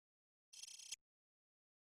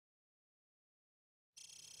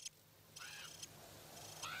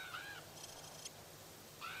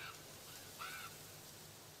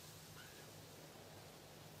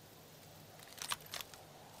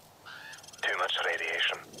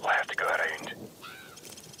direction. We'll have to go around.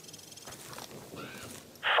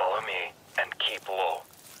 Follow me and keep low.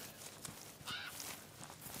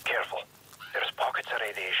 Careful. There's pockets of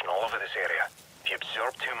radiation all over this area. If you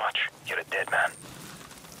absorb too much, you're a dead man.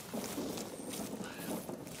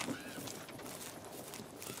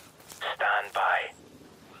 Stand by.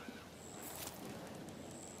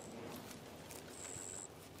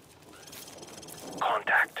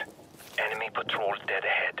 Contact. Enemy patrols dead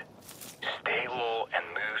ahead. Stay low and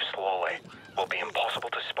move slowly. Will be impossible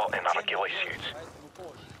to spot in our ghillie suits.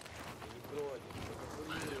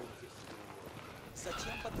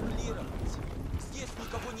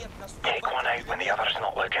 Take one out when the other's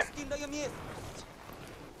not looking. He's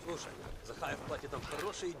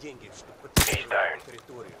down.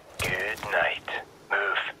 Good night.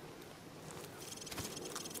 Move.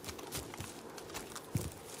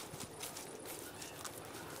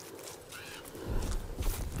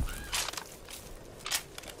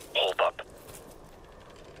 Hold up.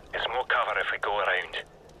 There's more cover if we go around.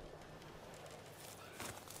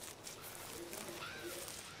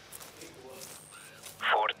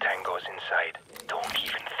 Four tangos inside. Don't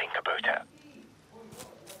even think about it.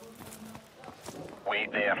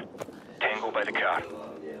 Wait there. Tango by the car.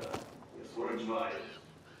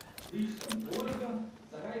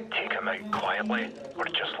 Take him out quietly, or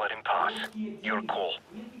just let him pass. Your call.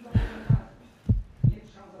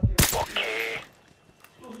 Okay.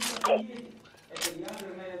 Go.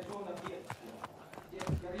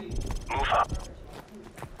 Move up.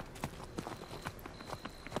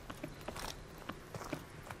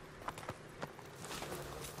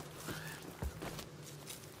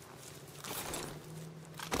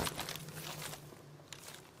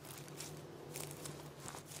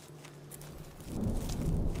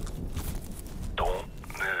 Don't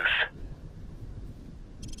move.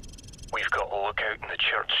 We've got a lookout in the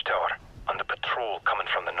church tower and the patrol coming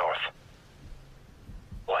from the north.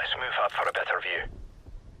 Let's move up for a better view.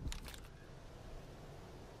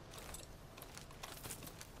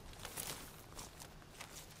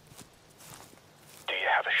 Do you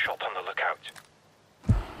have a shot on the lookout?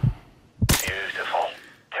 Beautiful.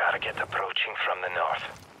 Target approaching from the north.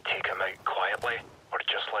 Take him out quietly, or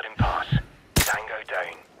just let him pass. Tango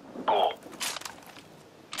down. Go.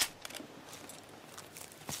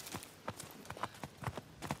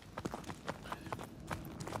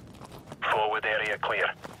 Forward area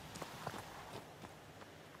clear.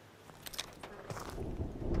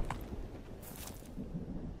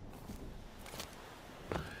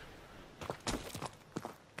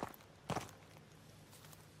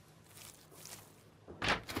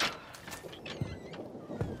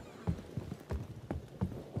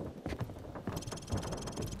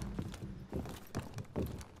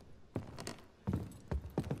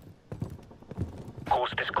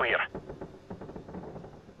 Coast is clear.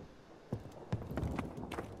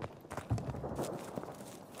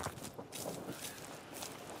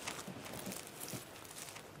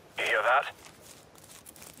 You hear that?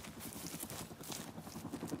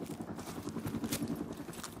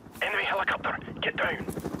 Enemy helicopter, get down.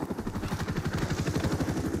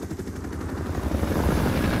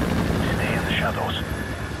 Stay in the shadows.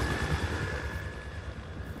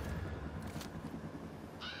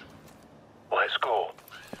 Let's go.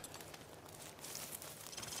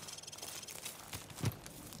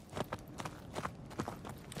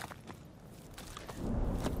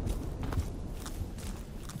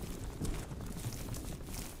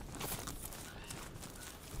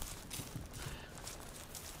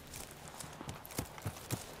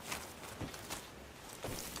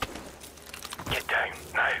 Get down,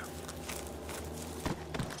 now.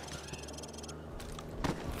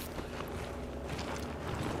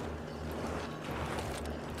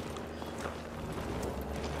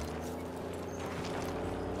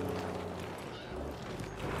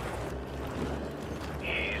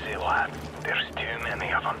 Easy, lad. There's too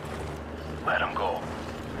many of them. Let them go.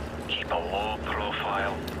 Keep a low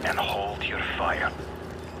profile and hold your fire.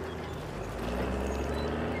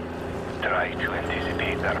 Try to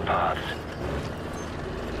anticipate their paths.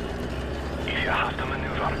 If you have to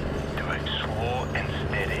maneuver, do it slow and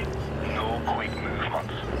steady. No quick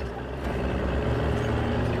movements.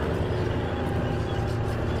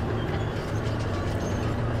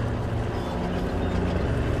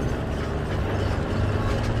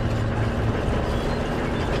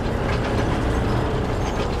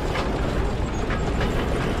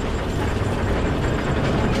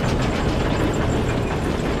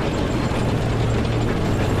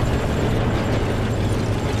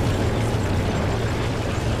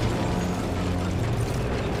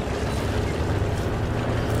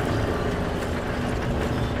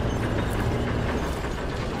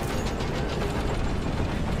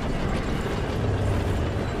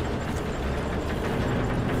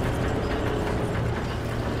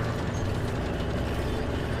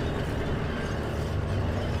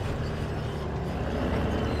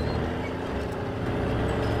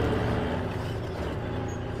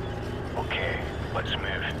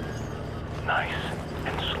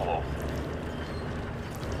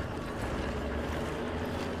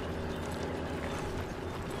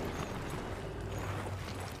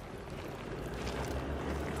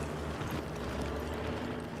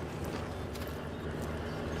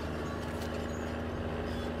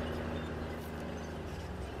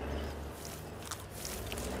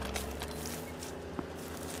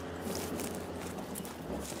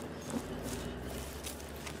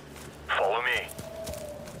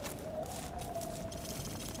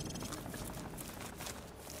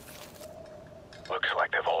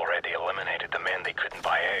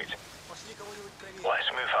 Let's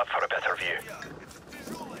move up for a better view.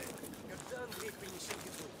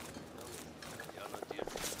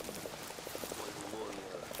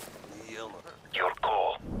 Your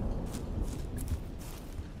call.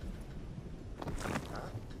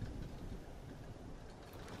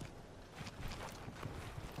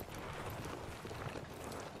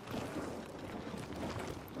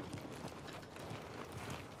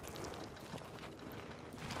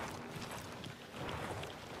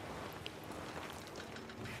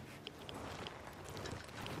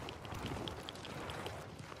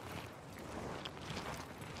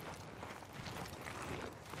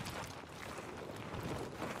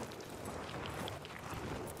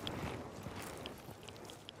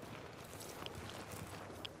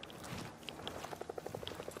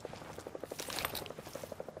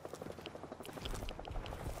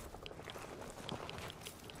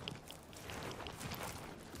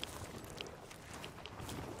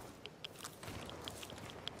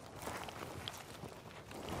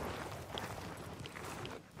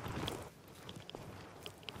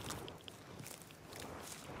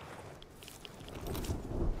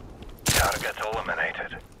 Target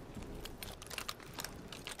eliminated.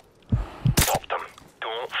 Stop them.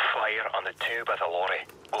 Don't fire on the two by the lorry.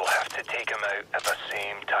 We'll have to take them out at the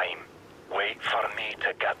same time. Wait for me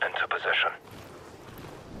to get into position.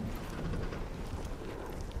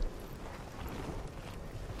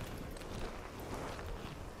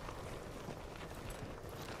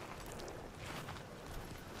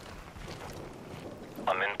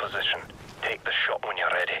 I'm in position. Take the shot when you're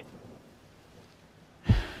ready.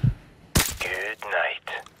 Good night.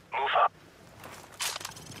 Move up.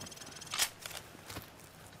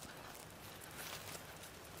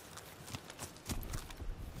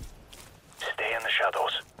 Stay in the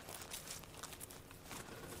shadows.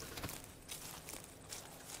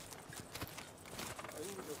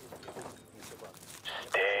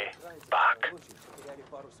 Stay back.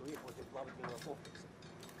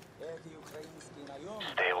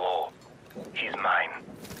 Stay low. He's mine.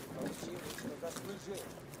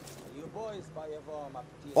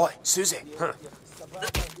 Oi, Susie! Huh.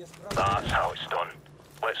 That's how it's done.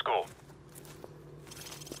 Let's go.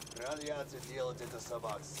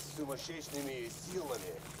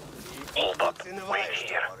 Hold up. Wait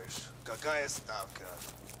here.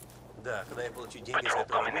 Да, когда я получу деньги Patrol за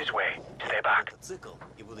это coming this way. я Stay куплю back. мотоцикл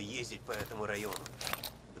и буду ездить по этому району.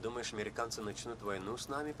 Ты думаешь, американцы начнут войну с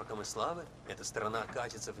нами, пока мы слабы? Эта страна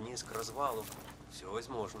катится вниз к развалу. Все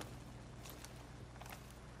возможно.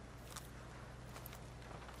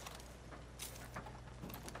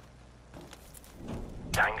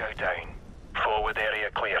 Tango down. Forward area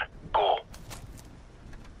clear. Go.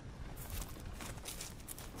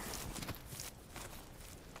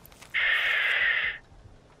 Shh.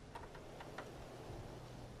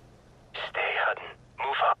 Stay hidden.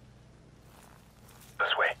 Move up.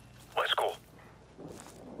 This way. Let's go.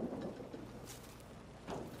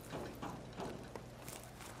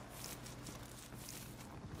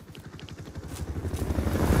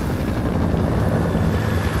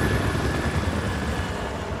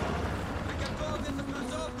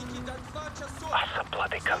 That's a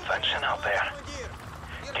bloody convention out there.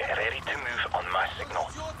 Get ready to move on my signal.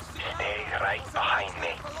 Stay right behind me.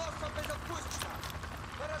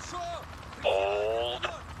 Hold.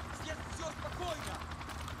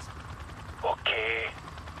 Okay.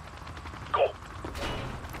 Go.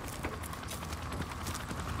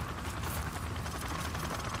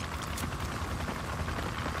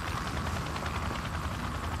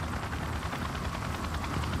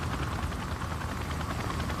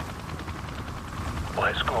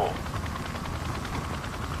 Let's go.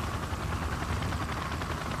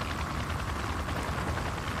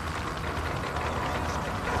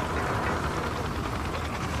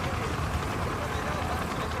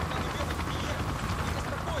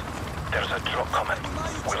 There's a truck coming.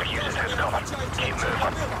 We'll use it as cover. Keep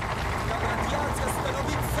moving.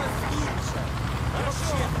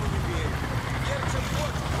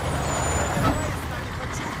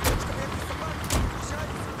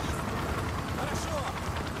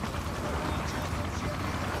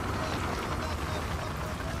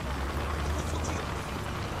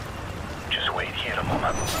 Just wait here a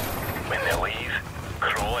moment. When they leave,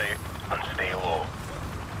 crawl out and stay low.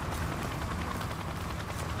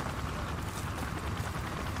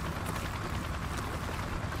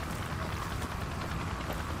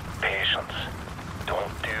 Patience.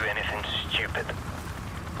 Don't do anything stupid.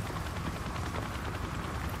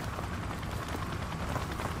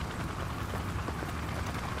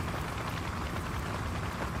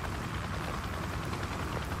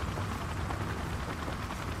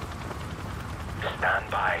 Stand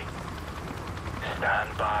by.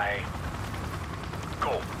 Stand by.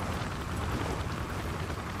 Go.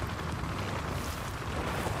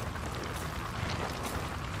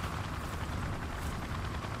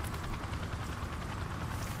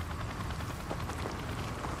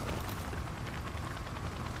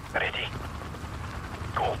 Ready?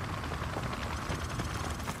 Go.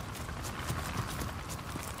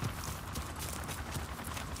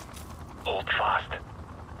 Hold fast.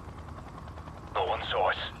 No one saw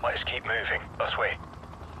us. Let's keep moving. This way.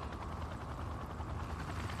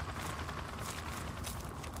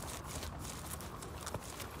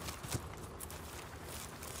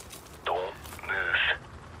 Don't move.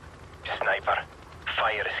 Sniper.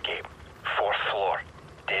 Fire escape. 4th floor.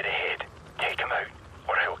 Dead ahead. Take him out,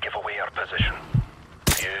 or he'll give away our position.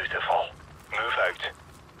 Beautiful. Move out.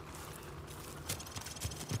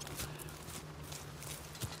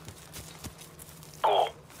 Go.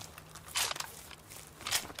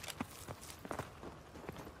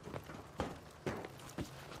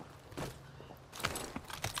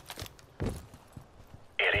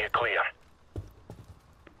 Area clear.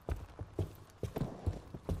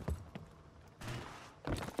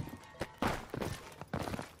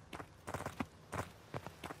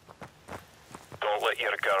 Don't let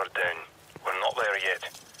your guard down. We're not there yet.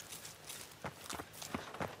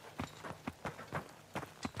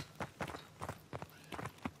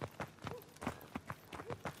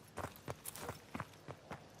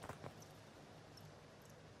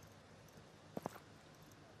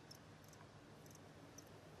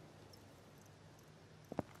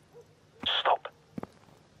 Stop.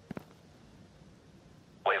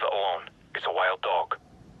 Leave it alone. It's a wild dog.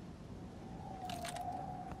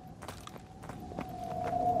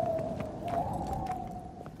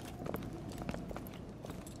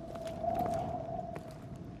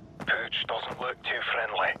 Pooch doesn't look too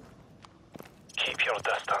friendly. Keep your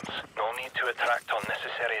distance. No need to attract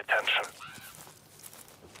unnecessary attention.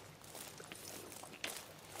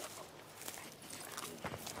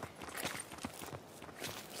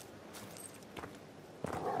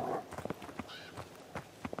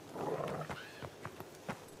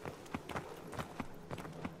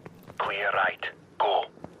 Clear right. Go.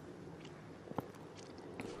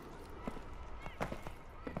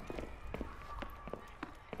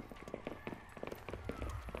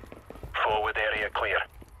 Forward area clear.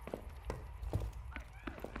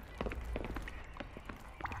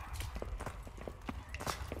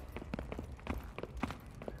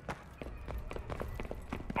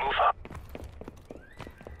 Move up.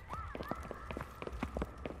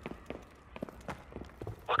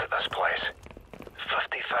 Look at this place.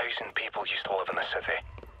 50,000 people used to live in the city.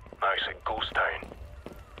 Now it's a ghost town.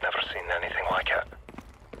 Never seen anything like it.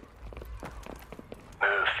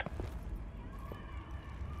 Move.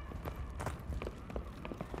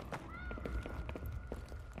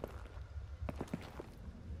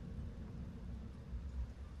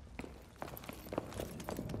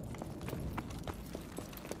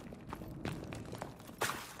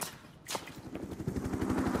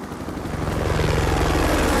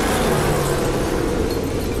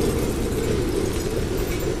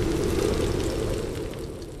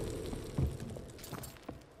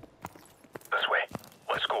 This way.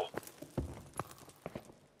 Let's go.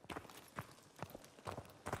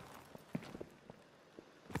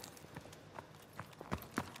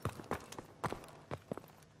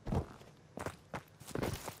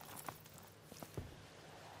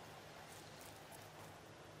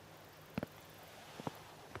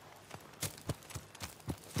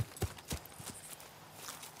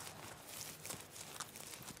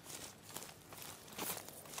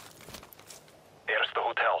 There's the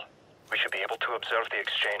hotel. We should be able to observe the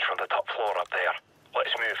exchange from the top floor up there.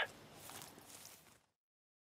 Let's move.